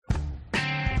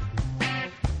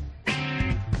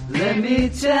Let me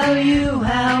tell you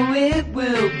how it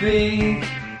will be.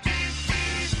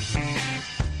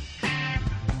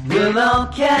 We'll all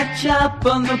catch up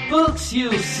on the books,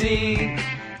 you'll see.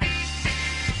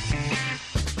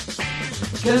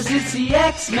 'Cause it's the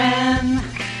X-Men.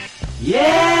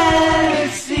 Yeah,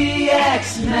 it's the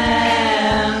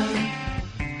X-Men.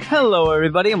 Hello,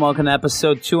 everybody, and welcome to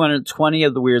episode 220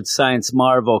 of the Weird Science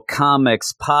Marvel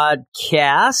Comics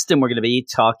podcast. And we're going to be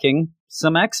talking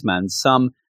some X-Men,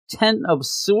 some Ten of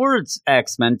Swords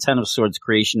X-Men, Ten of Swords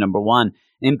creation number 1.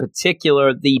 In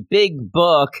particular, the big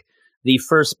book, the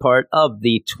first part of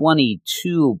the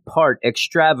 22-part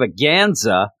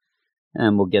extravaganza.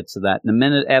 And we'll get to that in a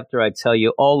minute after I tell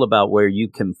you all about where you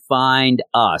can find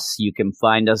us. You can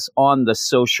find us on the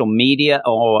social media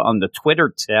or on the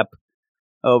Twitter tip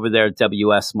over there at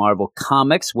WS Marvel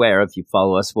Comics, where if you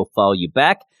follow us, we'll follow you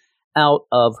back out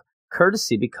of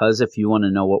courtesy, because if you want to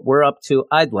know what we're up to,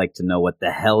 I'd like to know what the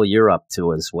hell you're up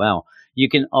to as well. You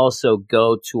can also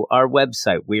go to our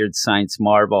website,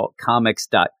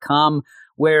 WeirdScienceMarvelComics.com,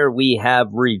 where we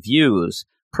have reviews,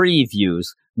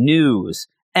 previews, news,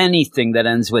 anything that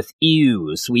ends with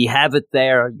ews. We have it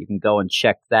there. You can go and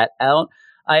check that out.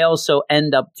 I also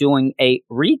end up doing a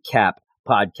recap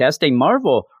podcast, a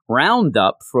Marvel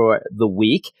roundup for the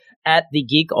week at the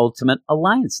Geek Ultimate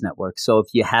Alliance Network. So if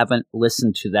you haven't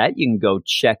listened to that, you can go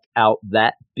check out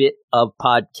that bit of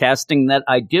podcasting that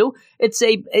I do. It's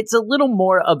a little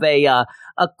more of a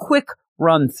quick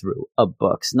run through of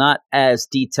books, not as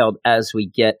detailed as we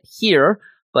get here,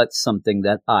 but something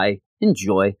that I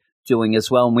enjoy doing as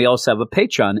well. And we also have a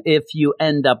Patreon. If you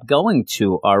end up going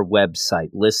to our website,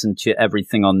 listen to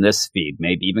everything on this feed,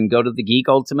 maybe even go to the Geek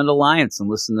Ultimate Alliance and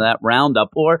listen to that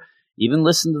roundup, or even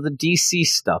listen to the DC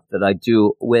stuff that I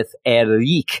do with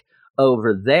Eric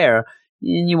over there,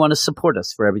 and you want to support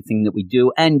us for everything that we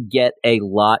do and get a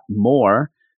lot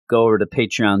more, go over to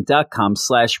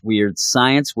patreon.com/Weird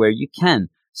Science, where you can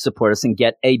support us and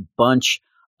get a bunch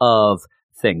of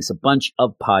things, a bunch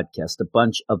of podcasts, a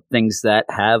bunch of things that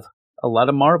have a lot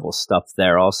of Marvel stuff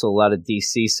there, also a lot of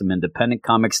DC, some independent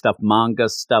comic stuff, manga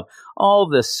stuff, all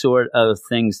this sort of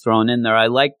things thrown in there. I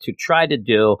like to try to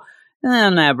do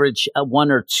on average 1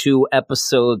 or 2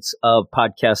 episodes of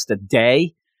podcast a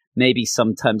day. Maybe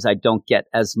sometimes I don't get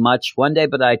as much one day,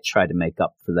 but I try to make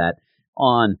up for that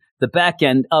on the back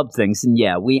end of things. And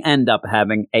yeah, we end up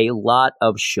having a lot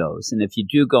of shows. And if you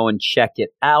do go and check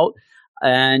it out,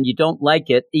 and you don't like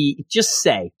it, just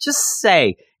say,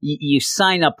 you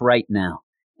sign up right now.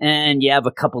 And you have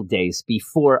a couple days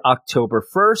before October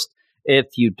 1st.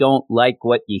 If you don't like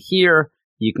what you hear,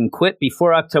 you can quit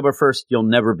before October 1st. You'll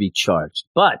never be charged.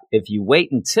 But if you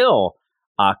wait until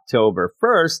October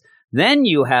 1st, then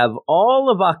you have all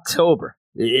of October.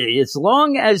 As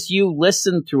long as you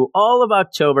listen through all of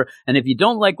October, and if you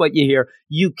don't like what you hear,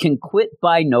 you can quit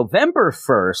by November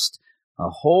 1st, a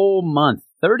whole month.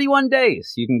 31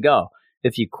 days you can go.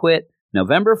 If you quit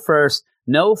November 1st,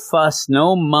 no fuss,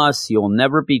 no muss, you'll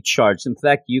never be charged. In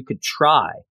fact, you could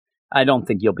try. I don't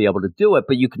think you'll be able to do it,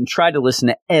 but you can try to listen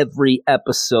to every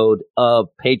episode of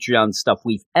Patreon stuff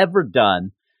we've ever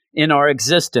done in our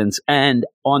existence. And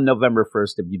on November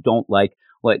 1st, if you don't like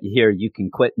what you hear, you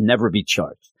can quit and never be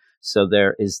charged. So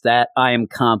there is that. I am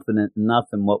confident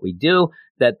enough in what we do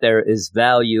that there is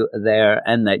value there,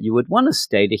 and that you would want to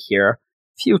stay to hear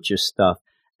future stuff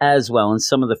as well. And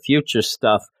some of the future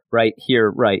stuff right here,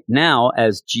 right now,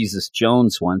 as Jesus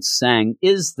Jones once sang,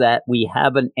 is that we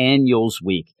have an annuals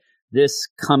week this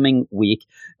coming week.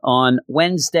 On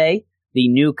Wednesday, the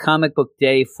new comic book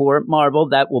day for Marvel,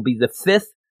 that will be the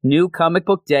 5th new comic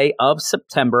book day of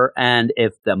September. And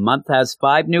if the month has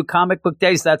 5 new comic book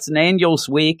days, that's an annuals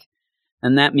week.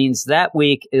 And that means that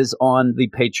week is on the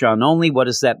Patreon only. What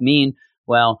does that mean?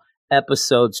 Well,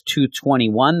 episodes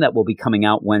 221 that will be coming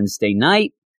out Wednesday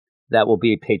night, that will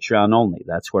be Patreon only.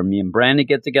 That's where me and Brandon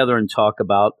get together and talk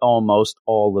about almost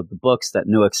all of the books, that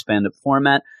new expanded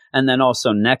format. And then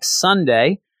also next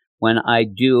Sunday, when I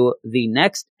do the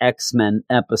next X-Men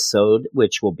episode,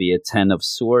 which will be a Ten of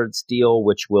Swords deal,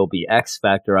 which will be X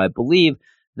Factor, I believe,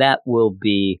 that will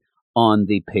be on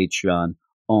the Patreon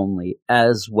only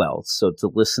as well. So to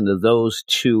listen to those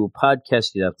 2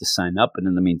 podcasts, you have to sign up. And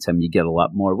in the meantime, you get a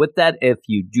lot more with that. If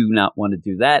you do not want to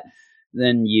do that,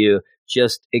 then you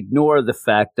just ignore the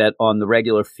fact that on the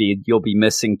regular feed, you'll be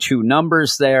missing 2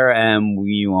 numbers there, and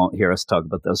you won't hear us talk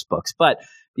about those books. But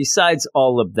besides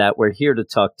all of that, we're here to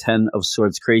talk Ten of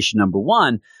Swords creation number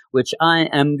 1, which I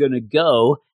am going to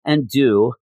go and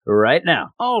do right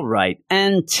now. All right.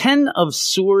 And Ten of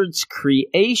Swords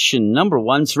creation number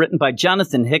 1's written by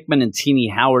Jonathan Hickman and Tini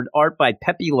Howard. Art by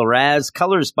Pepe Larraz.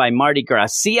 Colors by Marty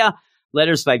Gracia.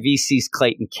 Letters by VC's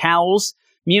Clayton Cowles.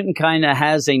 Mutant Kinda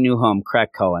has a new home,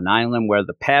 Krakoa, an island where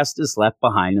the past is left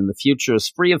behind and the future is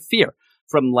free of fear.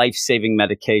 From life-saving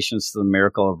medications to the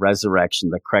miracle of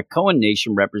resurrection, the Krakoan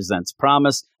nation represents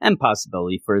promise and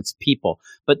possibility for its people.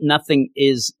 But nothing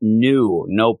is new.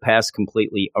 No past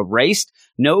completely erased.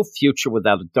 No future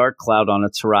without a dark cloud on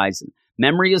its horizon.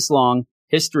 Memory is long,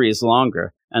 history is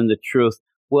longer, and the truth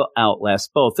will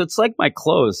outlast both. It's like my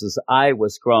clothes as I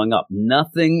was growing up.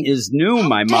 Nothing is new,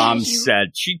 my mom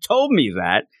said. She told me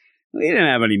that. We didn't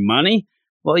have any money.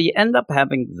 Well, you end up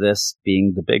having this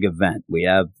being the big event. We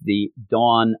have the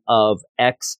dawn of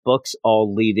X books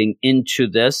all leading into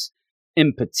this.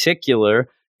 In particular,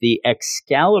 the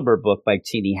Excalibur book by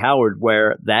Tini Howard,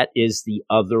 where that is the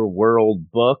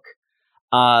Otherworld book.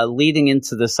 Leading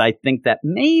into this, I think that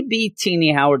maybe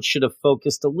Tini Howard should have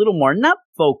focused a little more. Not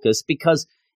focused, because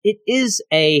it is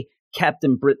a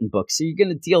Captain Britain book, so you're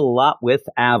going to deal a lot with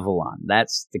Avalon.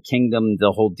 That's the kingdom,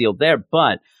 the whole deal there.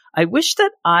 But I wish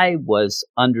that I was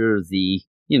under the,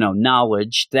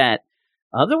 knowledge that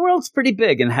Otherworld's pretty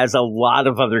big and has a lot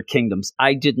of other kingdoms.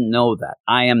 I didn't know that.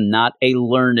 I am not a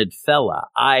learned fella.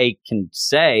 I can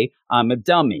say I'm a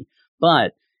dummy.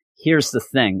 But here's the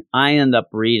thing. I end up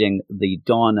reading the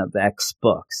Dawn of X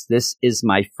books. This is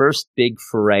my first big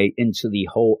foray into the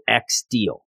whole X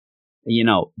deal.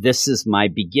 This is my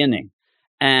beginning.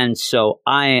 And so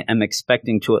I am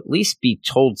expecting to at least be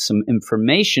told some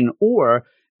information or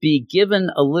be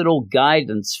given a little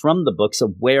guidance from the books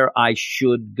of where I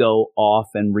should go off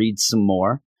and read some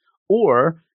more,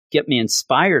 or get me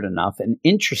inspired enough and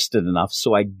interested enough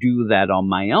so I do that on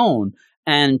my own.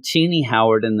 And Tini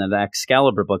Howard in that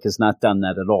Excalibur book has not done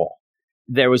that at all.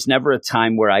 There was never a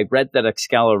time where I read that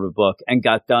Excalibur book and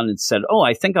got done and said, oh,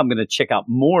 I think I'm going to check out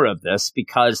more of this,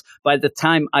 because by the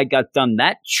time I got done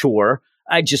that chore,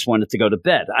 I just wanted to go to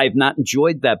bed. I've not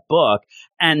enjoyed that book.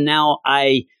 And now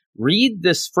I read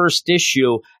this first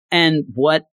issue, and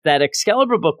what that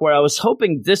Excalibur book, where I was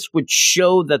hoping this would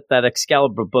show that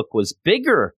Excalibur book was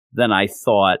bigger than I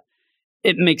thought,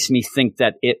 it makes me think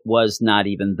that it was not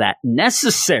even that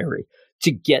necessary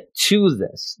to get to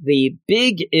this. The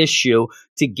big issue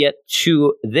to get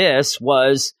to this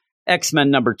was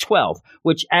X-Men number 12,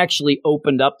 which actually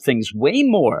opened up things way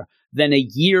more than a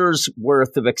year's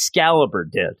worth of Excalibur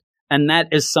did. And that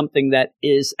is something that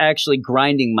is actually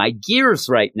grinding my gears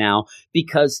right now,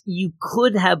 because you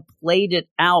could have played it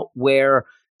out where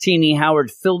Tini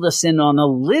Howard filled us in on a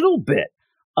little bit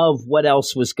of what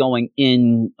else was going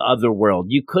in Otherworld.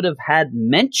 You could have had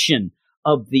mention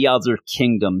of the other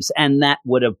kingdoms, and that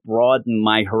would have broadened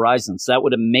my horizons. That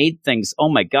would have made things, oh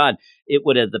my God,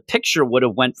 the picture would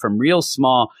have went from real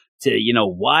small to,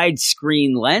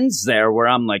 widescreen lens there, where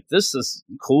I'm like, this is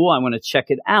cool. I want to check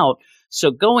it out. So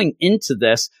going into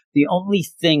this, the only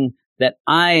thing that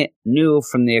I knew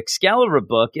from the Excalibur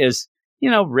book is,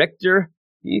 Richter,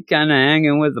 you kind of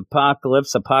hanging with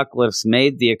Apocalypse. Apocalypse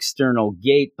made the external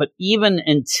gate. But even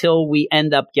until we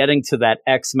end up getting to that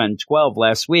X-Men 12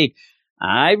 last week,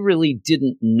 I really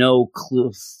didn't know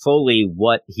fully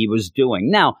what he was doing.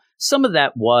 Now, some of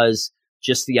that was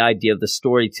just the idea of the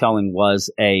storytelling was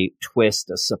a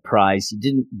twist, a surprise. You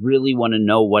didn't really want to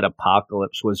know what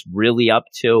Apocalypse was really up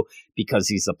to, because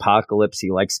he's Apocalypse.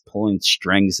 He likes pulling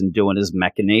strings and doing his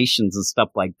machinations and stuff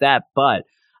like that. But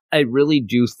I really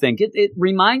do think it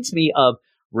reminds me of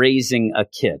raising a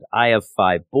kid. I have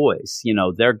 5 boys.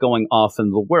 They're going off in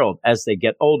the world as they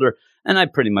get older, and I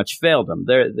pretty much failed them.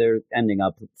 They're ending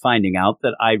up finding out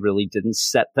that I really didn't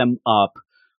set them up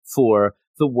for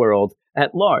the world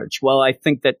at large. Well, I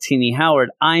think that Tini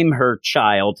Howard, I'm her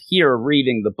child here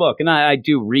reading the book, and I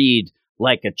do read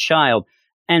like a child.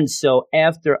 And so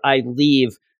after I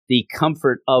leave the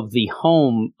comfort of the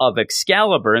home of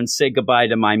Excalibur and say goodbye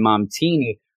to my mom,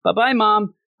 Tini, bye-bye,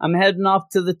 Mom, I'm heading off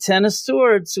to the Ten of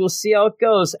Swords. We'll see how it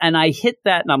goes. And I hit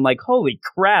that, and I'm like, holy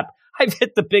crap, I've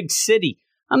hit the big city.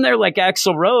 I'm there like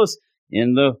Axl Rose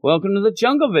in the Welcome to the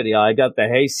Jungle video. I got the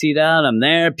hayseed out. I'm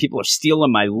there. People are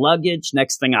stealing my luggage.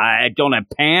 Next thing, I don't have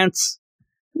pants.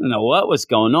 I don't know what was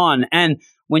going on. And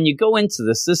when you go into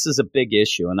this is a big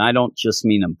issue. And I don't just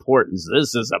mean importance.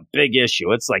 This is a big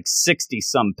issue. It's like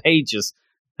 60-some pages.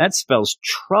 That spells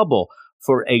trouble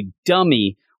for a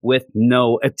dummy with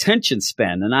no attention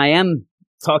span. And I am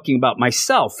talking about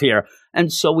myself here.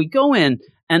 And so we go in,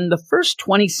 and the first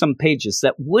 20-some pages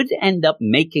that would end up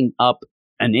making up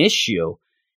an issue,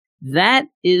 that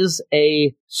is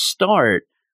a start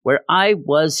where I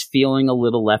was feeling a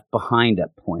little left behind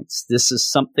at points. This is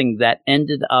something that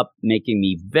ended up making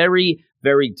me very,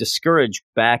 very discouraged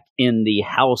back in the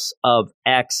House of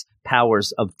X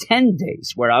Powers of 10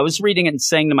 Days, where I was reading it and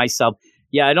saying to myself,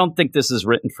 yeah, I don't think this is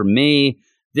written for me.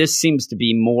 This seems to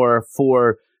be more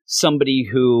for somebody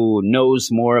who knows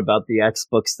more about the X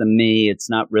books than me. It's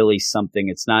not really something,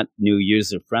 it's not new,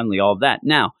 user friendly, all that.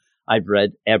 Now, I've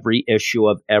read every issue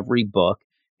of every book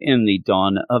in the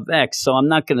Dawn of X, so I'm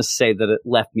not going to say that it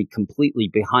left me completely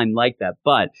behind like that,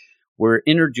 but we're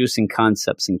introducing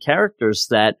concepts and characters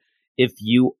that if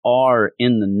you are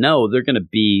in the know, they're going to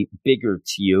be bigger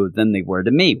to you than they were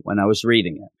to me when I was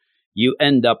reading it. You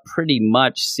end up pretty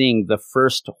much seeing the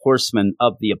first horseman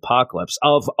of the apocalypse,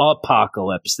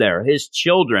 there, his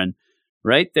children,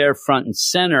 right there front and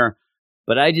center.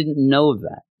 But I didn't know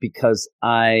that because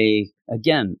I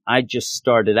just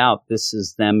started out. This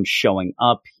is them showing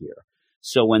up here.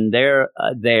 So when they're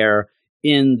there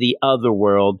in the other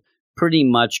world, pretty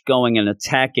much going and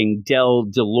attacking Del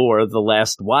Delor, the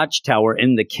last watchtower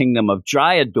in the kingdom of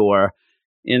Dryador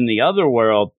in the other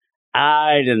world,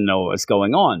 I didn't know what was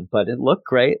going on, but it looked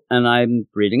great, and I'm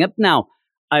reading it. Now,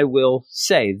 I will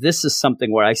say, this is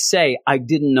something where I say I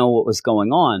didn't know what was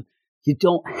going on. You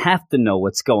don't have to know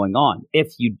what's going on.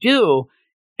 If you do,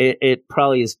 it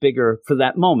probably is bigger for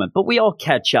that moment. But we all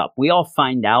catch up. We all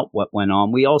find out what went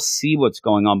on. We all see what's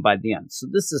going on by the end. So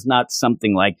this is not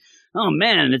something like, oh,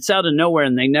 man, it's out of nowhere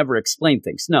and they never explain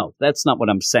things. No, that's not what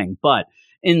I'm saying. But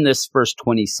in this first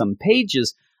 20-some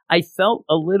pages, I felt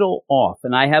a little off,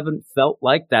 and I haven't felt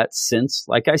like that since,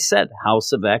 like I said,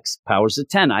 House of X, Powers of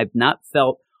 10. I've not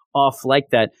felt off like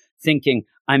that, thinking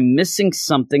I'm missing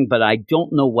something, but I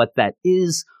don't know what that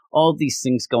is. All these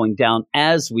things going down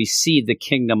as we see the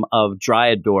kingdom of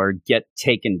Dryador get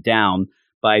taken down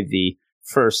by the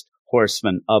first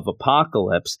horseman of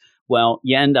Apocalypse. Well,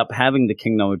 you end up having the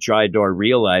kingdom of Dryador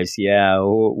realize, yeah,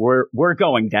 we're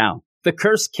going down. The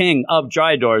cursed king of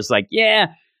Dryador is like,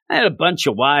 yeah, I had a bunch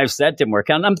of wives. That didn't work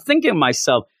out. And I'm thinking to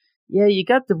myself, yeah, you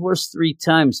got divorced 3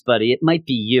 times, buddy. It might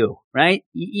be you, right?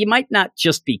 You might not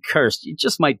just be cursed. You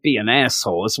just might be an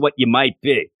asshole is what you might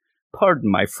be.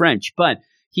 Pardon my French. But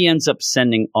he ends up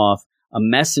sending off a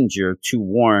messenger to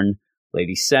warn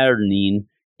Lady Saturnine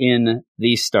in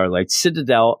the Starlight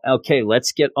Citadel. Okay,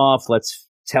 let's get off. Let's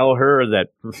tell her that,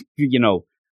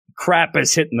 crap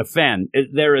is hitting the fan.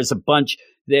 There is a bunch.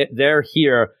 They're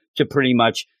here to pretty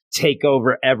much take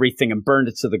over everything and burn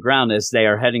it to the ground as they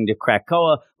are heading to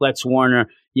Krakoa. Let's warn her.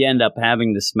 You end up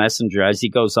having this messenger as he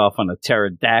goes off on a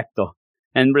pterodactyl.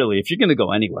 And really, if you're going to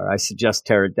go anywhere, I suggest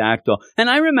pterodactyl. And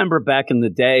I remember back in the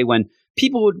day when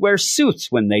people would wear suits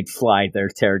when they'd fly their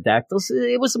pterodactyls.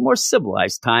 It was a more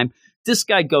civilized time. This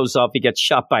guy goes off. He gets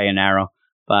shot by an arrow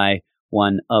by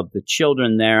one of the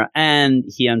children there. And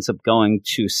he ends up going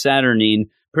to Saturnine,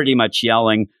 pretty much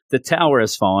yelling, the tower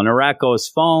has fallen. Arakko has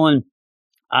fallen.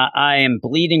 I am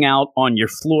bleeding out on your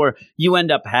floor. You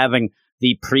end up having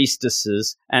the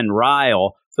priestesses and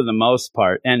Ryle for the most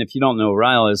part. And if you don't know,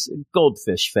 Ryle is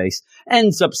goldfish face,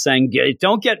 ends up saying,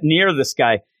 don't get near this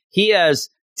guy. He has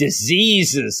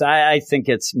diseases. I think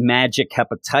it's magic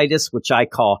hepatitis, which I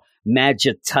call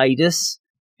magititis.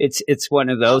 It's one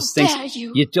of those things.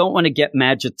 You don't want to get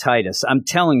magititis. I'm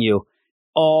telling you,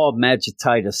 all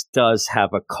magititis does have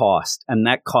a cost, and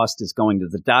that cost is going to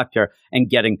the doctor and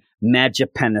getting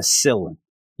magipenicillin.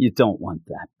 You don't want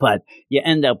that. But you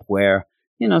end up where,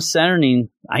 Saturnine,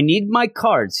 I need my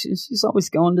cards. She's always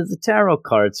going to the tarot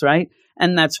cards, right?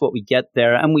 And that's what we get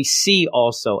there. And we see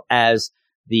also as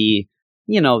the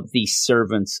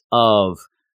servants of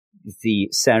the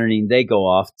Saturnine, they go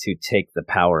off to take the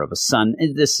power of a sun.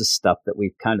 And this is stuff that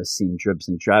we've kind of seen dribs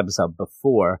and drabs of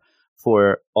before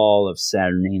for all of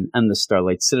Saturnine and the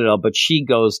Starlight Citadel, but she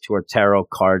goes to her tarot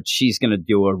cards. She's going to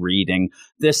do a reading.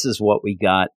 This is what we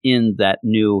got in that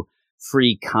new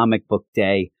free comic book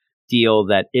day deal,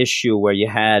 that issue where you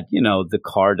had, the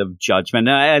card of judgment.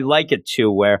 And I like it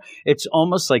too, where it's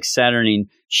almost like Saturnine,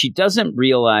 she doesn't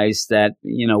realize that,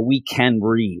 we can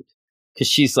read, because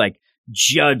she's like,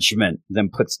 judgment, then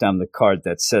puts down the card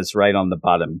that says right on the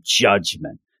bottom,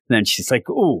 judgment. And then she's like,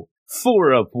 ooh,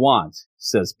 4 of Wands,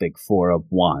 says big 4 of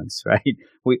Wands, right?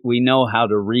 We know how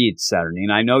to read,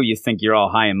 Saturnine. I know you think you're all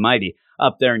high and mighty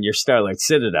up there in your Starlight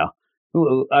Citadel.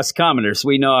 Us commoners,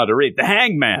 we know how to read. The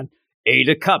Hangman, 8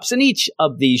 of Cups. And each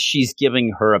of these, she's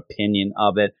giving her opinion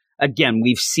of it. Again,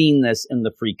 we've seen this in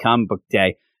the free comic book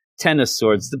day. 10 of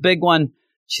Swords, the big one.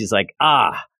 She's like,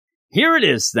 here it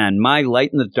is then, my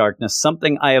light in the darkness,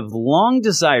 something I have long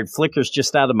desired, flickers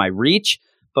just out of my reach.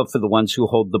 But for the ones who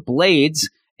hold the blades,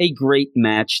 a great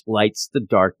match lights the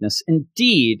darkness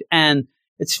indeed. And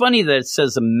it's funny that it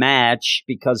says a match,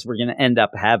 because we're going to end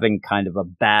up having kind of a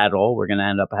battle. We're going to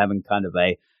end up having kind of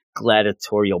a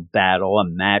gladiatorial battle, a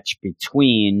match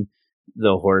between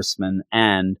the horsemen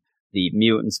and the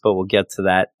mutants, but we'll get to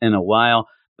that in a while.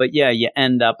 But yeah, you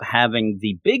end up having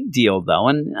the big deal, though.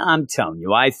 And I'm telling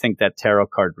you, I think that tarot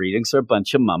card readings are a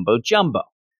bunch of mumbo jumbo.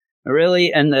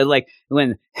 Really? And they're like,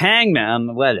 when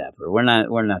Hangman, whatever, we're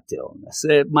not doing this.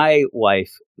 My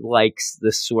wife likes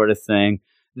this sort of thing.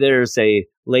 There's a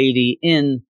lady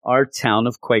in our town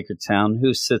of Quakertown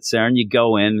who sits there, and you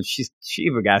go in, and she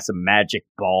even got some magic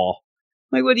ball.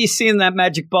 Like, what do you see in that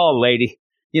magic ball, lady?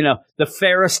 You know, the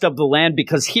fairest of the land,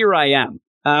 because here I am.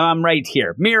 I'm right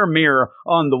here. Mirror, mirror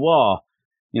on the wall.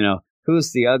 You know,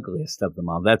 who's the ugliest of them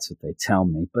all? That's what they tell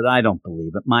me, but I don't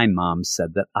believe it. My mom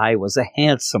said that I was a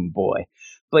handsome boy.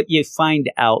 But you find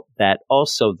out that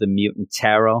also the Mutant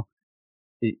Tarot,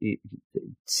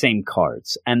 same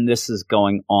cards. And this is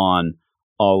going on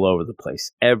all over the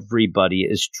place. Everybody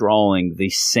is drawing the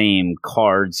same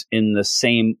cards in the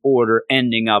same order,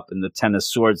 ending up in the Ten of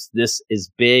Swords. This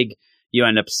is big. You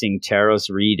end up seeing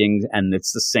tarot's readings, and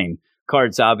it's the same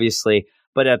cards, obviously.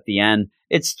 But at the end,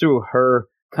 it's through her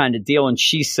kind of deal. And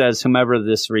she says, whomever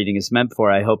this reading is meant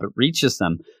for, I hope it reaches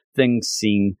them. Things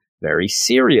seem very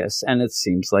serious, and it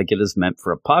seems like it is meant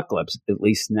for Apocalypse, at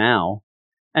least now.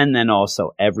 And then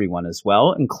also everyone as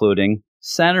well, including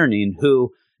Saturnine,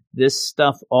 who this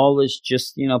stuff all is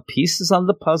just, you know, pieces of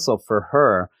the puzzle for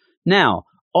her. Now,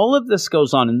 all of this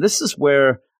goes on, and this is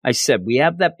where I said we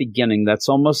have that beginning that's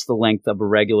almost the length of a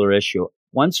regular issue.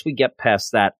 Once we get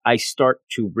past that, I start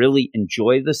to really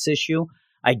enjoy this issue.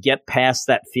 I get past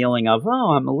that feeling of,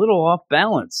 oh, I'm a little off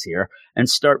balance here, and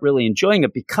start really enjoying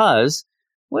it, because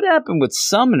what happened with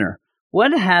Summoner?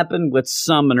 What happened with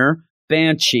Summoner,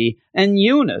 Banshee, and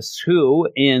Eunice, who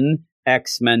in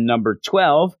X-Men number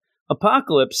 12,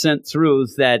 Apocalypse sent through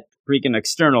that freaking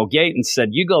external gate and said,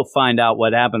 you go find out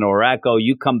what happened to Oraco.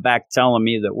 You come back telling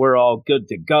me that we're all good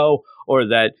to go, or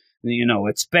that, you know,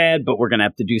 it's bad, but we're going to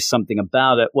have to do something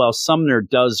about it. Well, Summoner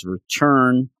does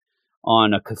return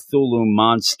on a Cthulhu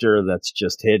monster that's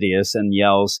just hideous and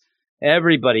yells,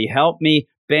 everybody help me,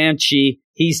 Banshee,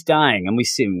 he's dying. And we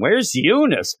see him, where's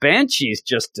Eunice? Banshee's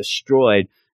just destroyed.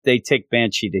 They take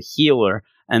Banshee to heal her.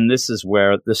 And this is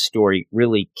where the story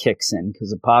really kicks in,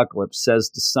 because Apocalypse says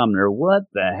to Summoner, what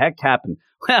the heck happened?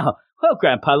 Well,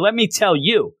 Grandpa, let me tell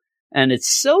you. And it's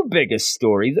so big a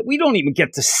story that we don't even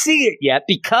get to see it yet,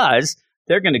 because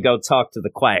they're going to go talk to the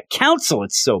Quiet Council.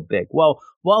 It's so big. Well,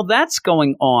 while that's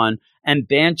going on and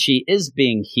Banshee is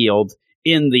being healed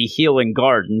in the Healing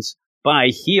Gardens by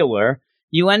Healer,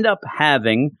 you end up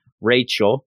having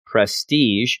Rachel,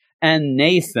 Prestige, and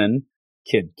Nathan,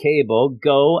 Kid Cable,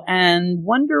 go and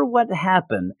wonder what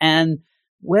happened, and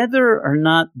whether or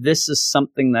not this is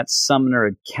something that Summoner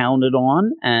had counted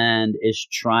on and is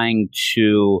trying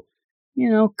to, you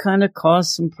know, kind of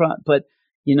cause some but,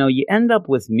 you know, you end up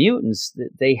with mutants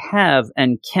that they have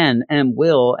and can and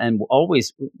will and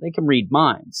always, they can read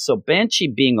minds. So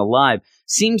Banshee being alive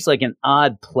seems like an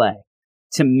odd play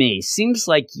to me. Seems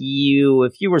like you,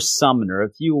 if you were Summoner,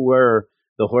 if you were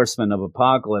the Horseman of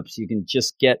Apocalypse, you can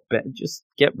just get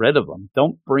rid of them.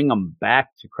 Don't bring them back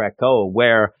to Krakoa,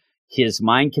 where his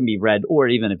mind can be read, or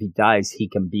even if he dies, he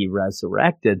can be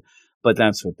resurrected. But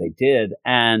that's what they did.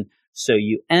 And so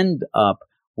you end up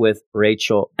with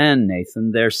Rachel and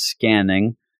Nathan. They're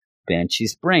scanning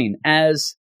Banshee's brain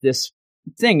as this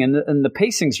thing. And the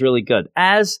pacing's really good.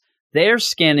 As they're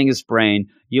scanning his brain,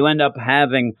 you end up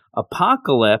having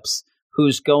Apocalypse,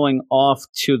 who's going off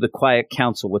to the Quiet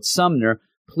Council with Summoner,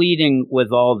 pleading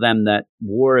with all of them that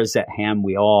war is at hand.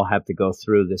 We all have to go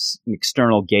through this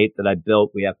external gate that I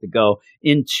built. We have to go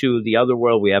into the other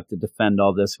world. We have to defend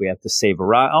all this. We have to save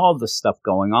Iraq, all this stuff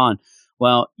going on.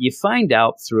 Well, you find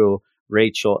out through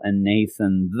Rachel and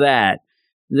Nathan that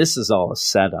this is all a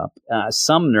setup.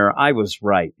 Summoner, I was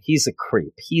right. He's a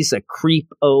creep. He's a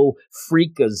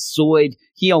freakazoid.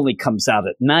 He only comes out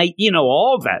at night. You know,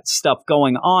 all that stuff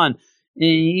going on.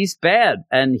 He's bad.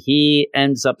 And he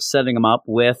ends up setting him up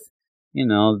with, you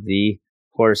know, the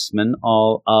Horsemen,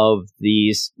 all of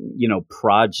these, you know,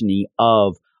 progeny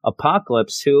of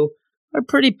Apocalypse, who are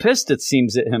pretty pissed, it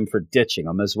seems, at him for ditching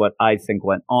him, is what I think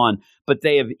went on. But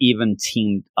they have even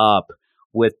teamed up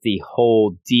with the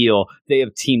whole deal. They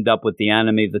have teamed up with the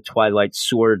enemy, the Twilight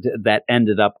Sword, that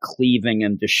ended up cleaving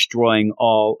and destroying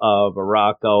all of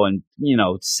Arakko and, you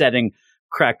know, setting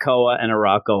Krakoa and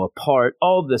Arakko apart.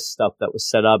 All this stuff that was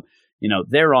set up, you know,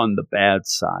 they're on the bad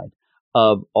side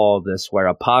of all this, where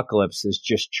Apocalypse is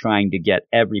just trying to get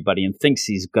everybody and thinks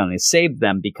he's going to save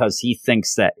them because he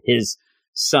thinks that his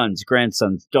sons,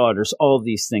 grandsons, daughters, all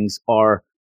these things are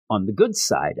on the good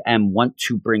side and want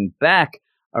to bring back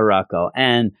Arakko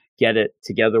and get it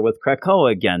together with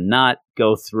Krakoa again, not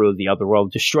go through the other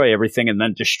world, destroy everything, and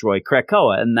then destroy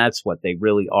Krakoa. And that's what they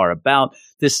really are about.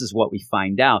 This is what we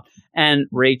find out. And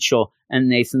Rachel and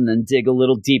Nathan then dig a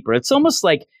little deeper. It's almost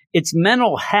like it's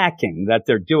mental hacking that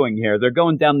they're doing here. They're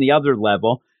going down the other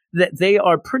level. That they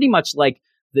are pretty much like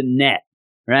the Net,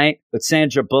 right? With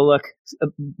Sandra Bullock.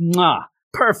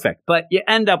 Perfect. But you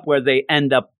end up where they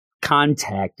end up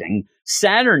contacting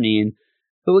Saturnine,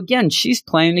 who, again, she's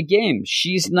playing a game.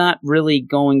 She's not really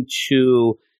going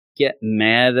to get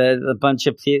mad at a bunch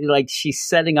of people. Like, she's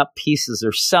setting up pieces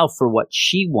herself for what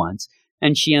she wants.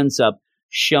 And she ends up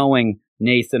showing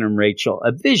Nathan and Rachel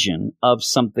a vision of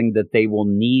something that they will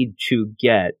need to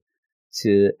get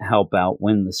to help out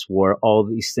win this war. All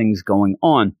these things going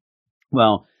on.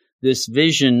 Well, this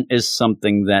vision is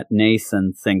something that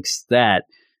Nathan thinks that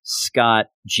Scott,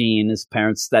 Jean, his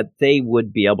parents, that they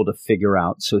would be able to figure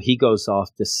out. So he goes off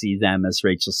to see them, as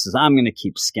Rachel says, I'm going to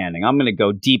keep scanning. I'm going to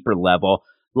go deeper level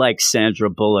like Sandra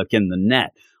Bullock in the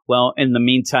Net. Well, in the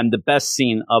meantime, the best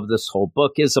scene of this whole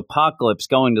book is Apocalypse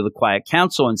going to the Quiet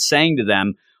Council and saying to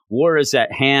them, war is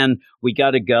at hand. We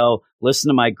got to go. Listen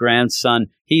to my grandson.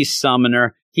 He's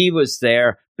summoner. He was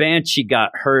there. Banshee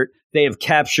got hurt. They have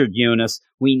captured Eunice.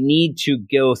 We need to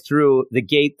go through the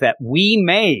gate that we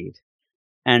made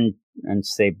and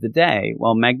save the day.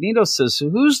 Well, Magneto says,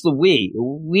 who's the we?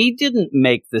 We didn't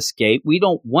make this gate. We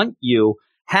don't want you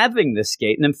having this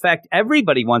gate. And in fact,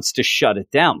 everybody wants to shut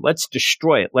it down. Let's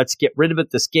destroy it. Let's get rid of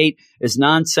it. This gate is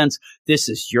nonsense. This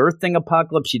is your thing,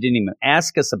 Apocalypse. You didn't even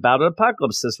ask us about it.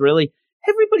 Apocalypse says, really?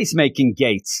 Everybody's making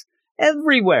gates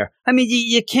everywhere. I mean,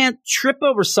 you can't trip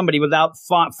over somebody without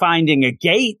finding a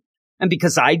gate. And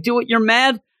because I do it, you're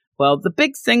mad? Well, the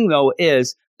big thing, though,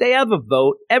 is they have a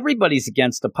vote. Everybody's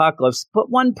against Apocalypse,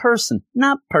 but one person,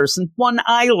 one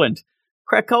island.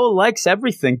 Krakoa likes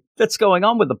everything that's going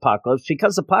on with Apocalypse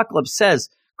because Apocalypse says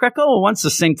Krakoa wants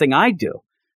the same thing I do.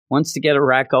 Wants to get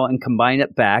Arakko and combine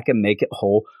it back and make it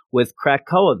whole with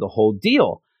Krakoa, the whole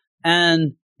deal.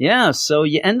 And yeah, so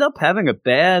you end up having a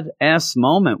bad-ass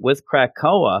moment with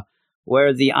Krakoa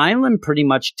where the island pretty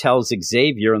much tells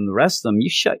Xavier and the rest of them, you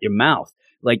shut your mouth.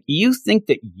 Like, you think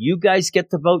that you guys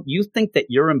get to vote? You think that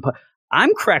you're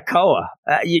I'm Krakoa.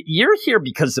 You're here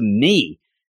because of me.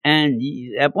 And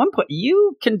at one point,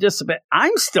 you can disobey.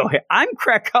 I'm still here. I'm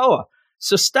Krakoa.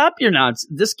 So stop your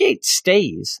nonsense. This gate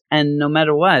stays. And no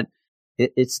matter what,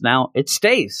 it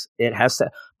stays. It has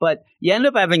to. But you end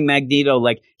up having Magneto,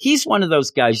 like, he's one of those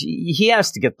guys. He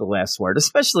has to get the last word,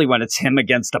 especially when it's him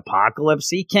against Apocalypse.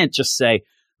 He can't just say,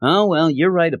 oh, well,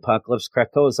 you're right, Apocalypse.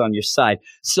 Krakoa's on your side.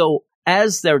 So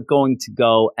as they're going to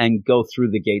go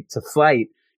through the gate to fight,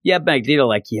 yeah, Magneto,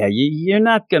 like, yeah, you're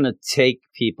not going to take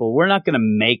people. We're not going to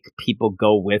make people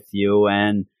go with you,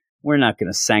 and we're not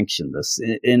going to sanction this.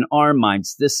 In our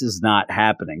minds, this is not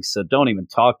happening, so don't even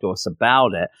talk to us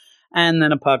about it. And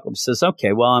then Apocalypse says,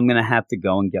 okay, well, I'm going to have to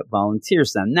go and get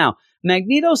volunteers then. Now,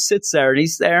 Magneto sits there, and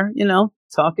he's there,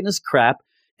 talking his crap.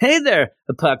 Hey there,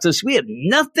 Apocalypse, we have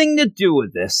nothing to do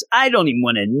with this. I don't even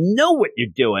want to know what you're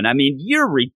doing. I mean, you're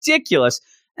ridiculous.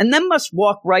 And then must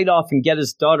walk right off and get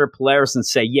his daughter Polaris and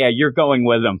say, yeah, you're going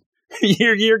with him.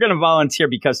 You're going to volunteer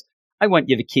because I want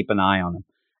you to keep an eye on him.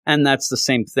 And that's the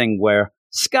same thing where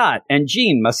Scott and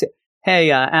Jean must say,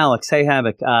 hey, Alex, hey,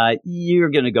 Havoc, you're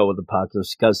going to go with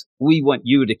Apocalypse because we want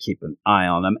you to keep an eye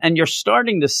on him. And you're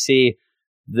starting to see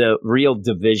the real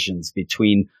divisions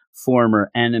between former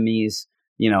enemies,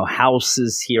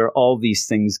 houses here, all these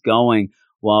things going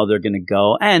while they're going to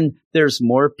go. And there's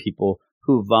more people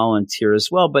who volunteer as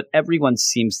well, but everyone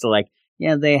seems to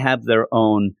they have their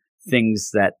own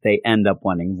things that they end up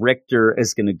wanting. Richter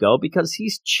is going to go because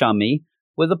he's chummy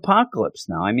with Apocalypse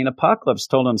now. I mean, Apocalypse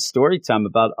told him story time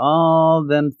about all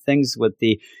them things with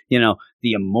the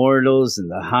Immortals and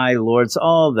the High Lords,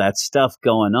 all that stuff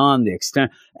going on, the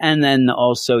extent. And then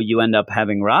also you end up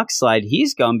having Rockslide.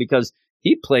 He's gone because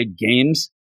he played games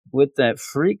with that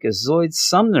freak Zoid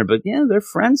Sumner, but yeah, they're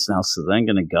friends now, so they're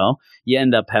going to go. You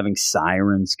end up having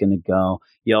Siren's going to go.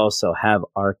 You also have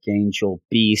Archangel,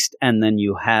 Beast, and then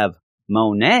you have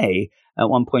Monet. At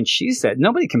one point, she said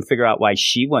nobody can figure out why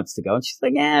she wants to go, and she's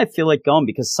like, I feel like going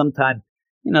because sometime,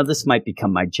 this might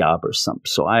become my job or something.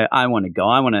 So I want to go.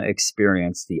 I want to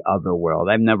experience the other world.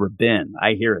 I've never been.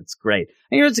 I hear it's great.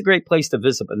 I hear it's a great place to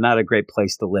visit, but not a great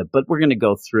place to live. But we're going to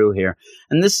go through here.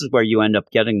 And this is where you end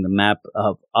up getting the map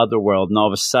of Otherworld. And all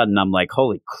of a sudden, I'm like,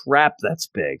 holy crap, that's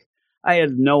big. I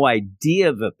had no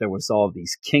idea that there was all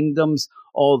these kingdoms,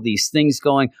 all these things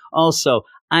going. Also,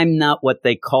 I'm not what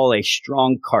they call a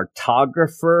strong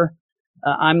cartographer.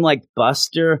 I'm like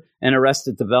Buster in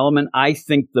Arrested Development. I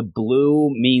think the blue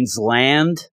means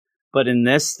land. But in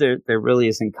this, there really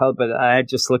isn't color. But I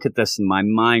just look at this in my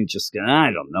mind, just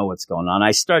I don't know what's going on.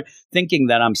 I start thinking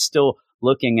that I'm still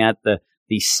looking at the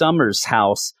Summers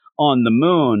house on the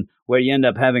moon, where you end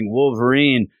up having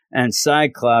Wolverine and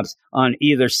Cyclops on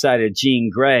either side of Jean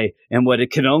Grey, and what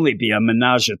it can only be a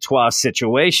menage a trois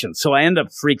situation. So I end up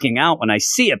freaking out when I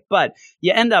see it. But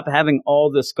you end up having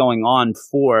all this going on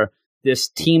for this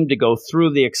team to go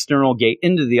through the external gate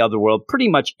into the other world, pretty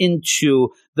much into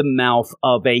the mouth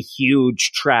of a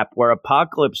huge trap where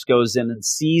Apocalypse goes in and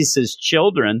sees his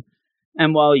children.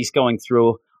 And while he's going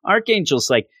through, Archangel's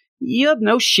like, you have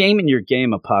no shame in your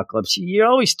game, Apocalypse. You're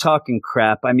always talking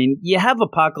crap. I mean, you have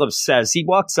Apocalypse says, he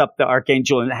walks up to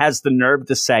Archangel and has the nerve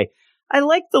to say, I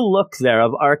like the look there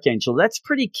of Archangel. That's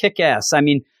pretty kick-ass. I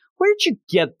mean, where'd you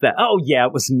get that? Oh, yeah,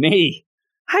 it was me.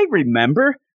 I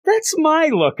remember. That's my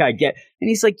look I get. And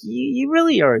he's like, you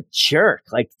really are a jerk.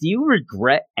 Like, do you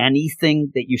regret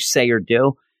anything that you say or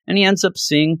do? And he ends up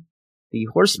seeing the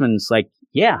Horseman's like,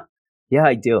 yeah,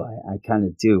 I do. I kind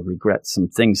of do regret some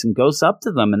things, and goes up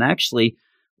to them and actually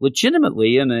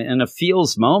legitimately in a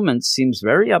feels moment seems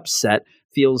very upset,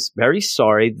 feels very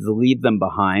sorry to leave them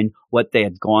behind, what they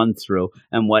had gone through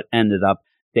and what ended up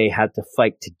they had to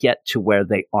fight to get to where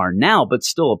they are now. But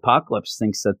still, Apocalypse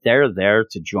thinks that they're there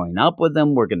to join up with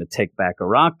them. We're going to take back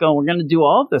Arakko. We're going to do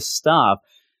all this stuff.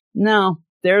 No,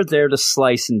 they're there to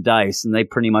slice and dice, and they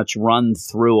pretty much run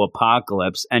through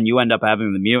Apocalypse, and you end up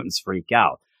having the mutants freak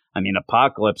out. I mean,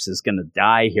 Apocalypse is going to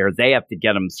die here. They have to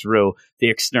get him through the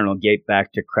external gate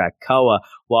back to Krakoa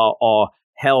while all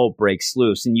hell breaks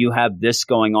loose. And you have this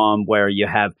going on where you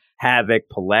have Havoc,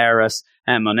 Polaris,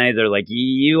 and Monet. They're like,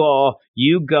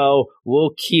 you go.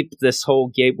 We'll keep this whole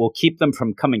gate. We'll keep them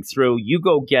from coming through. You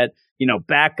go get,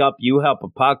 back up. You help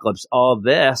Apocalypse. All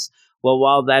this. Well,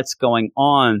 while that's going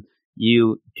on,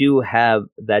 you do have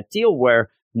that deal where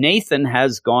Nathan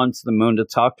has gone to the moon to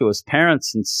talk to his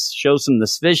parents and shows them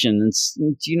this vision.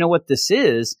 And do you know what this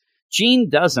is? Jean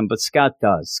doesn't, but Scott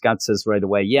does. Scott says right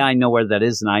away, yeah, I know where that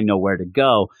is and I know where to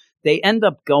go. They end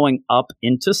up going up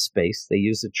into space. They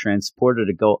use a transporter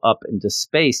to go up into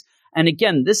space. And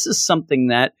again, this is something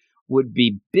that would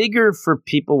be bigger for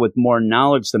people with more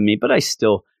knowledge than me, but I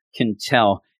still can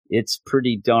tell it's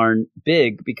pretty darn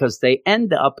big because they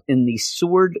end up in the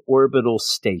Sword Orbital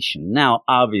Station. Now,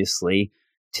 obviously,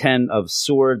 10 of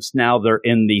Swords. Now they're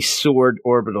in the Sword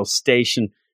Orbital Station.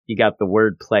 You got the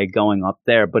wordplay going up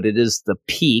there, but it is the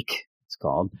peak, it's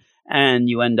called. And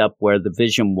you end up where the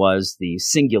Vision was, the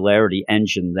Singularity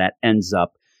engine that ends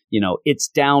up, it's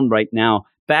down right now.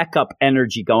 Backup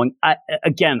energy going. I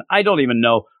don't even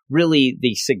know really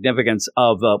the significance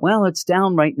of, it's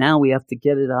down right now. We have to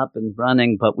get it up and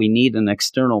running, but we need an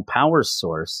external power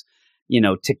source,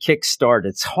 to kickstart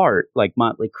its heart like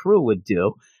Motley Crue would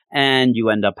do. And you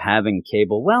end up having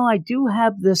Cable. Well, I do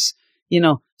have this,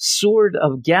 Sword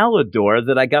of Galador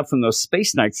that I got from those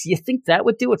Space Knights. You think that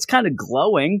would do? It's kind of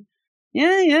glowing.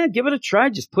 Yeah, give it a try.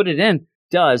 Just put it in.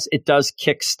 It does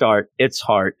kickstart its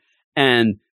heart.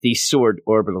 And the Sword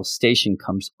Orbital Station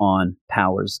comes on,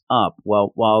 powers up.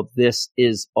 Well, while this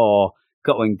is all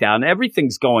going down,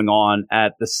 everything's going on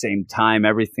at the same time.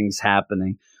 Everything's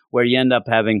happening where you end up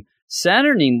having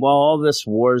Saturnine, while all this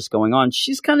war is going on,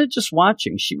 she's kind of just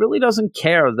watching. She really doesn't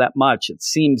care that much, it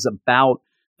seems, about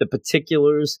the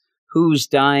particulars, who's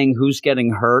dying, who's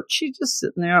getting hurt. She's just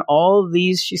sitting there. All of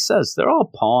these, she says, they're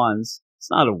all pawns. It's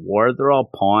not a war. They're all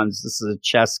pawns. This is a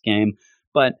chess game.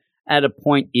 But at a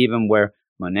point even where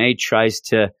Monet tries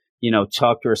to,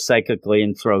 talk to her psychically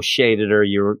and throw shade at her,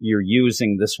 you're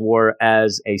using this war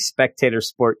as a spectator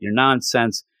sport. You're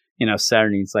nonsense.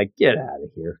 Saturnine's like, get out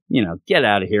of here, get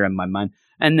out of here in my mind.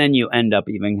 And then you end up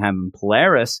even having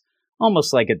Polaris,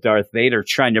 almost like a Darth Vader,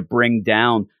 trying to bring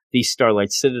down the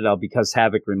Starlight Citadel because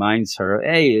Havoc reminds her,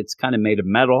 hey, it's kind of made of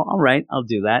metal. All right, I'll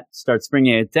do that. Starts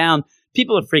bringing it down.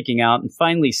 People are freaking out. And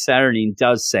finally, Saturnine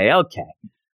does say, okay,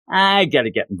 I got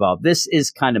to get involved. This is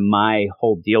kind of my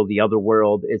whole deal. The other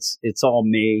world, it's all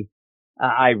me.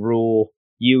 I rule,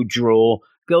 you drool.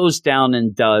 Goes down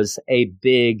and does a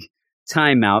big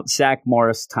timeout, Zach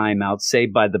Morris timeout,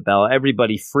 Saved by the Bell.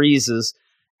 Everybody freezes,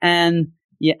 and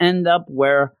you end up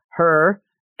where her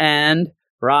and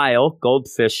Ryle,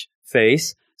 Goldfish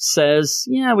Face, says,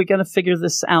 yeah, we got to figure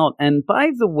this out. And by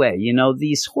the way,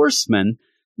 these horsemen,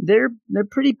 they're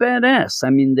pretty badass. I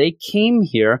mean, they came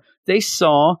here, they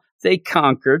saw, they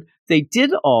conquered, they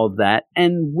did all that,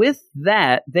 and with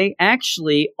that, they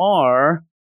actually are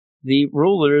the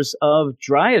rulers of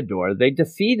Dryador. They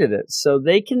defeated it. So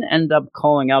they can end up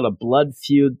calling out a blood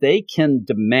feud. They can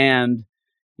demand,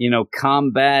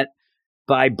 combat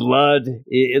by blood,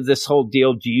 this whole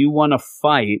deal. Do you want to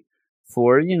fight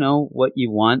for, what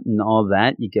you want and all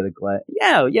that. You get a glass.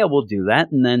 Yeah, we'll do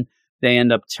that. And then they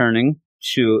end up turning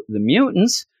to the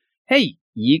mutants. Hey,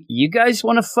 you guys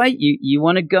want to fight? You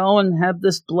want to go and have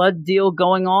this blood deal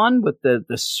going on with the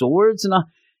swords and all?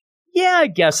 Yeah, I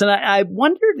guess. And I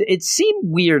wondered, it seemed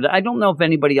weird. I don't know if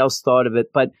anybody else thought of it,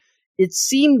 but it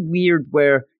seemed weird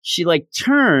where she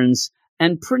turns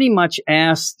and pretty much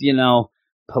asked,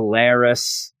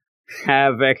 Polaris,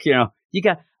 Havoc, you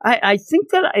got, I think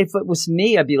that if it was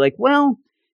me, I'd be like, well,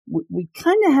 we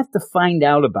kind of have to find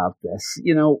out about this.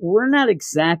 We're not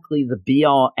exactly the be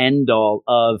all end all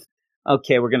of,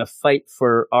 okay, we're going to fight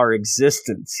for our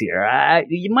existence here.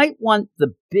 You might want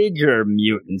the bigger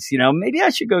mutants, maybe I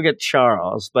should go get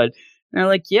Charles. But they're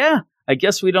like, yeah, I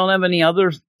guess we don't have any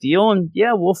other deal. And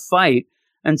yeah, we'll fight.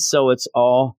 And so it's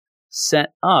all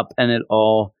set up and it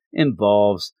all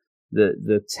involves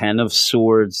the 10 of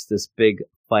Swords, this big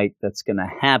fight that's going to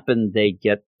happen. They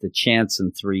get the chance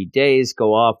in 3 days,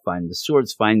 go off, find the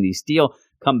swords, find these deal,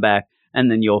 come back. And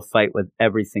then you'll fight with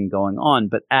everything going on.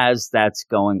 But as that's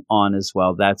going on as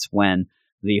well, that's when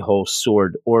the whole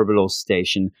Sword orbital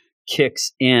station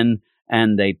kicks in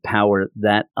and they power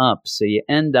that up. So you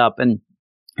end up, and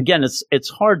again, it's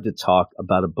hard to talk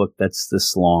about a book that's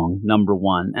this long, number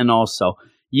one. And also,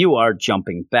 you are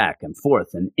jumping back and forth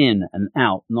and in and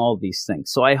out and all these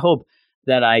things. So I hope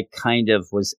that I kind of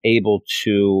was able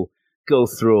to go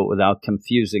through it without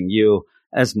confusing you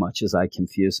as much as I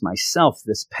confused myself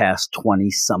this past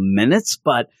 20-some minutes.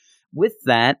 But with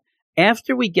that,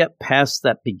 after we get past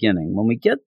that beginning, when we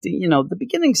get, the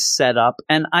beginning set up,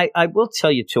 and I will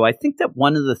tell you too, I think that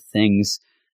one of the things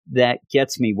that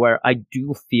gets me where I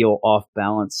do feel off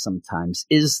balance sometimes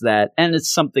is that, and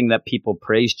it's something that people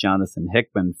praise Jonathan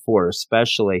Hickman for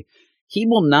especially, he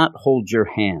will not hold your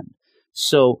hand.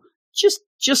 So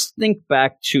just think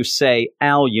back to, say,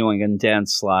 Al Ewing and Dan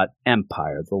Slott,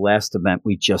 Empire, the last event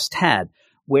we just had,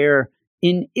 where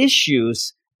in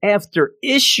issues after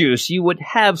issues, you would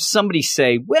have somebody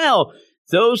say, well,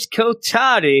 those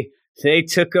Kotati, they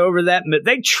took over that,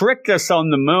 they tricked us on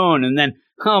the moon, and then,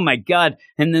 oh my God,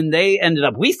 and then they ended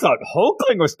up, we thought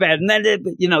Hulkling was bad, and then,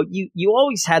 you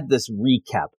always had this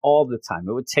recap all the time.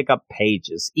 It would take up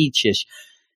pages, each issue.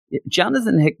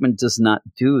 Jonathan Hickman does not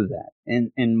do that.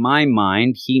 And in my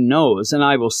mind, he knows, and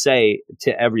I will say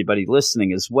to everybody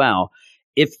listening as well,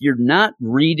 if you're not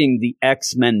reading the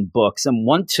X-Men books and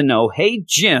want to know, hey,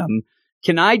 Jim,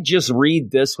 can I just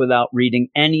read this without reading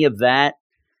any of that?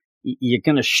 You're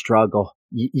going to struggle.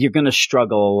 You're going to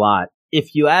struggle a lot.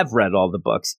 If you have read all the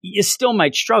books, you still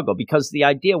might struggle because the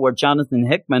idea where Jonathan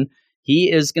Hickman, he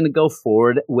is going to go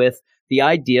forward with the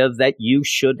idea that you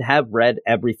should have read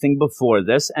everything before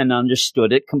this and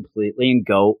understood it completely and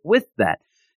go with that.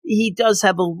 He does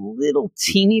have a little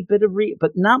teeny bit of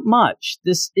but not much.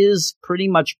 This is pretty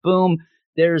much boom.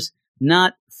 There's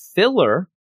not filler,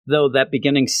 though that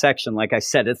beginning section, like I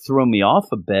said, it threw me off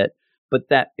a bit, but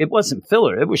that it wasn't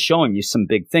filler. It was showing you some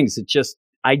big things. It just,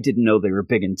 I didn't know they were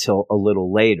big until a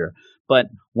little later. But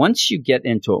once you get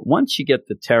into it, once you get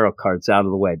the tarot cards out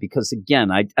of the way, because again,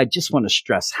 I just want to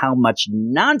stress how much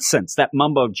nonsense that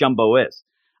mumbo jumbo is.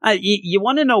 You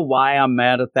want to know why I'm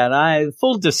mad at that?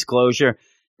 Full disclosure,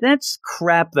 that's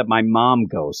crap that my mom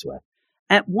goes with.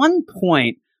 At one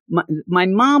point, my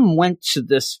mom went to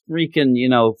this freaking,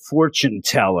 fortune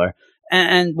teller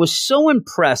and was so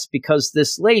impressed because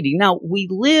this lady, now we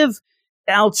live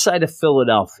outside of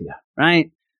Philadelphia,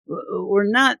 right? We're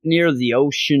not near the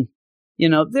ocean.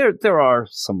 There are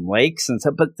some lakes and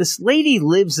stuff, but this lady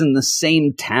lives in the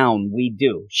same town we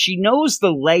do. She knows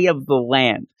the lay of the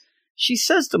land. She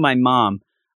says to my mom,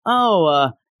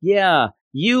 yeah,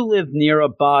 you live near a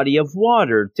body of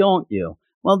water, don't you?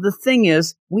 Well, the thing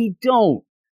is, we don't.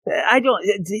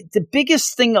 The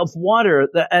biggest thing of water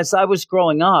as I was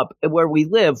growing up where we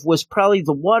live was probably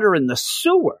the water in the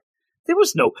sewer. There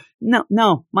was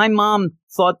no, my mom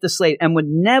thought this lady and would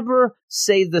never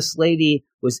say this lady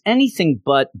was anything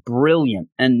but brilliant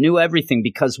and knew everything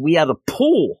because we had a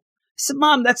pool. I said,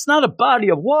 Mom, that's not a body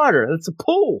of water. That's a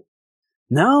pool.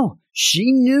 No,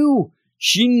 she knew.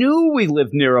 She knew we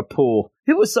lived near a pool.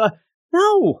 It was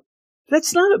no,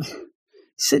 that's not a.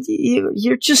 I said,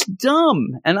 you're just dumb.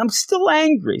 And I'm still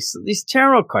angry. So these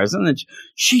tarot cards. And then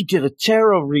she did a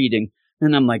tarot reading.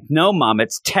 And I'm like, no, Mom,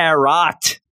 it's tarot.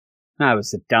 I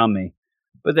was a dummy.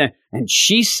 But then, and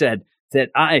she said that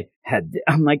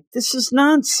I'm like, this is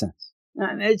nonsense.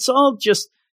 And it's all just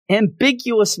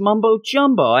ambiguous mumbo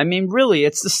jumbo. I mean, really,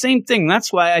 it's the same thing.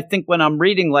 That's why I think when I'm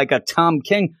reading like a Tom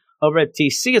King over at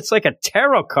TC, it's like a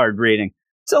tarot card reading.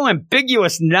 It's all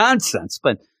ambiguous nonsense,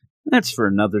 but that's for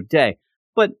another day.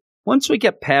 But once we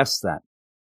get past that,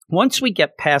 once we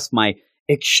get past my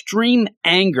extreme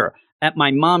anger at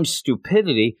my mom's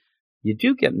stupidity, you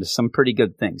do get into some pretty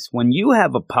good things. When you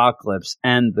have Apocalypse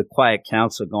and the Quiet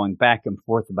Council going back and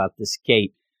forth about this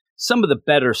gate, some of the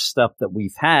better stuff that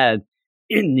we've had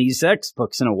in these X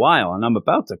books in a while, and I'm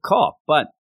about to cough, but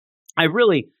I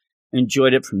really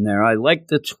enjoyed it from there. I liked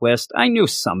the twist. I knew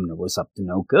Sumner was up to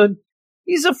no good.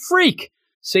 He's a freak.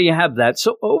 So you have that.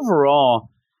 So overall,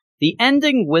 the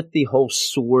ending with the whole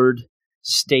Sword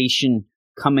Station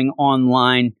coming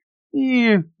online,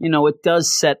 it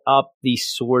does set up the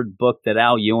Sword book that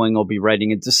Al Ewing will be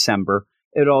writing in December.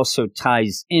 It also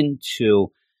ties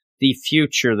into the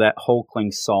future that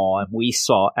Hulkling saw and we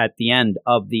saw at the end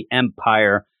of the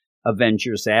Empire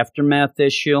Avengers Aftermath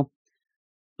issue.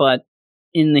 But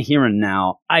in the here and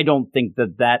now, I don't think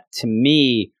that to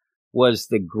me was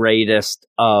the greatest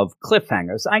of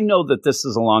cliffhangers. I know that this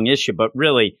is a long issue, but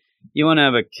really, you want to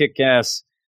have a kick-ass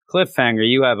cliffhanger,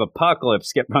 you have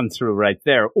Apocalypse get run through right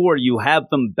there. Or you have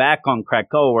them back on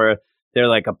Krakoa where they're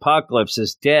like, Apocalypse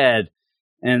is dead,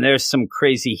 and there's some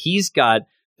crazy, he's got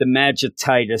the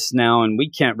Magititis now, and we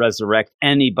can't resurrect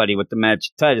anybody with the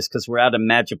Magititis because we're out of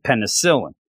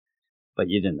Magipenicillin. But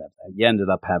you didn't have that. You ended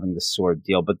up having the Sword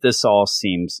deal. But this all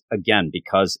seems, again,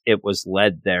 because it was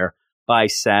led there by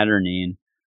Saturnine,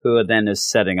 who then is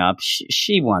setting up.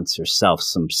 She wants herself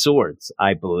some swords,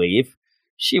 I believe.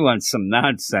 She wants some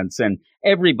nonsense, and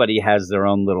everybody has their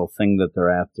own little thing that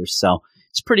they're after. So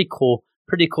it's pretty cool.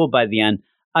 Pretty cool by the end.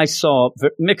 I saw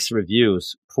mixed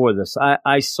reviews for this.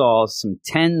 I saw some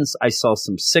 10s. I saw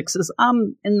some 6s.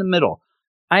 I'm in the middle.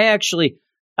 I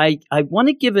want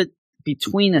to give it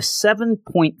between a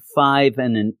 7.5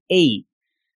 and an 8,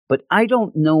 but I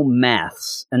don't know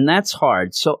maths, and that's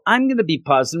hard. So I'm going to be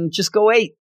positive and just go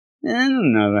 8. I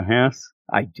don't know the half.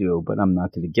 I do, but I'm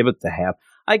not going to give it the half.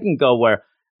 I can go where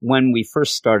when we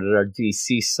first started our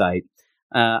DC site,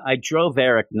 I drove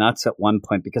Eric nuts at one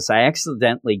point because I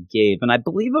accidentally gave, and I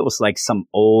believe it was like some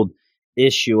old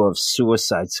issue of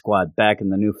Suicide Squad back in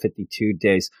the New 52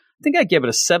 days. I think I gave it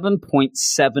a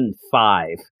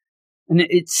 7.75, and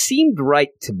it seemed right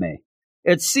to me.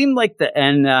 It seemed like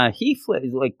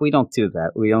we don't do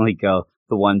that. We only go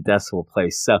the one decimal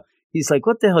place. So he's like,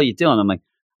 what the hell are you doing? I'm like,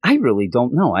 I really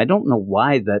don't know. I don't know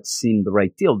why that seemed the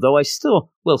right deal, though I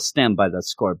still will stand by that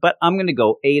score. But I'm going to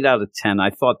go 8 out of 10.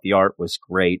 I thought the art was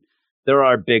great. There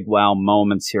are big wow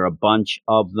moments here, a bunch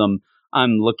of them.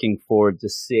 I'm looking forward to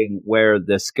seeing where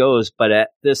this goes. But at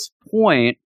this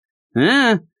point,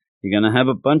 you're going to have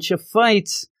a bunch of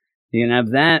fights. You're going to have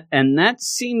that. And that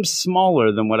seems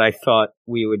smaller than what I thought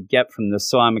we would get from this.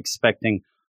 So I'm expecting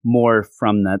more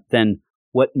from that than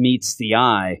what meets the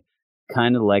eye.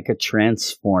 Kind of like a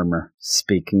transformer,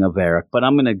 speaking of Eric. But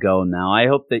I'm going to go now. I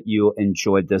hope that you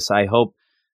enjoyed this. I hope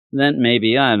that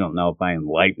maybe, I don't know if I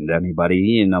enlightened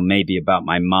anybody, maybe about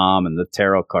my mom and the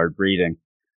tarot card reading.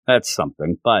 That's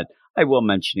something. But I will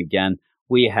mention again,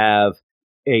 we have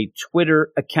a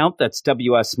Twitter account. That's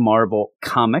WS Marvel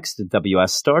Comics. The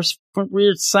WS stars for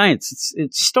Weird Science.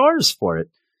 It stars for it.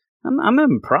 I'm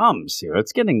having problems here.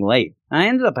 It's getting late. I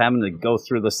ended up having to go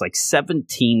through this like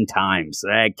 17 times.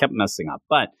 I kept messing up.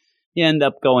 But you end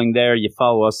up going there. You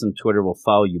follow us on Twitter. We'll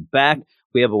follow you back.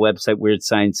 We have a website, Weird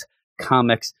Science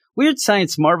Comics.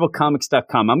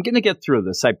 WeirdScienceMarvelComics.com. I'm going to get through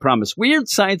this, I promise.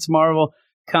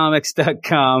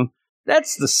 WeirdScienceMarvelComics.com.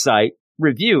 That's the site.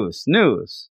 Reviews,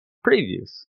 news,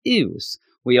 previews, news.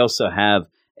 We also have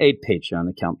a Patreon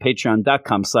account,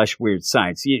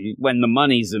 patreon.com/weirdscience. When the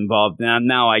money's involved,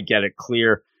 now I get it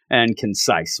clear and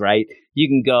concise, right? You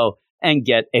can go and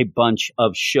get a bunch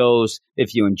of shows.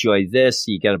 If you enjoy this,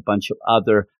 you get a bunch of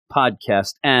other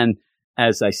podcasts. And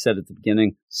as I said at the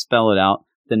beginning, spell it out.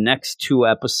 The next 2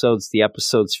 episodes, the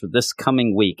episodes for this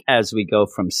coming week, as we go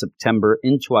from September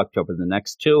into October, the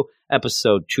next 2,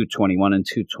 episode 221 and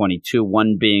 222,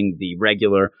 one being the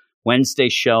regular Wednesday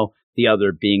show, the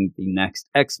other being the next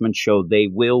X-Men show. They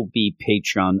will be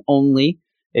Patreon only.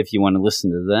 If you want to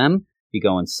listen to them, you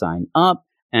go and sign up.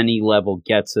 Any level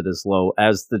gets it as low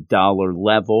as the $1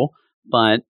 level.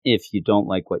 But if you don't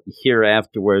like what you hear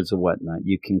afterwards or whatnot,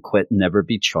 you can quit and never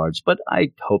be charged. But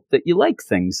I hope that you like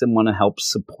things and want to help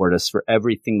support us for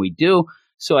everything we do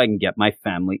so I can get my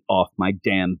family off my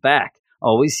damn back.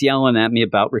 Always yelling at me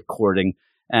about recording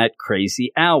at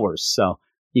crazy hours. So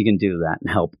you can do that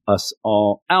and help us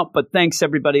all out. But thanks,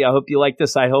 everybody. I hope you like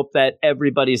this. I hope that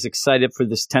everybody's excited for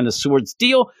this Ten of Swords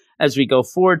deal as we go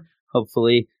forward,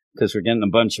 hopefully, because we're getting a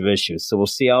bunch of issues. So we'll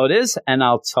see how it is, and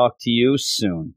I'll talk to you soon.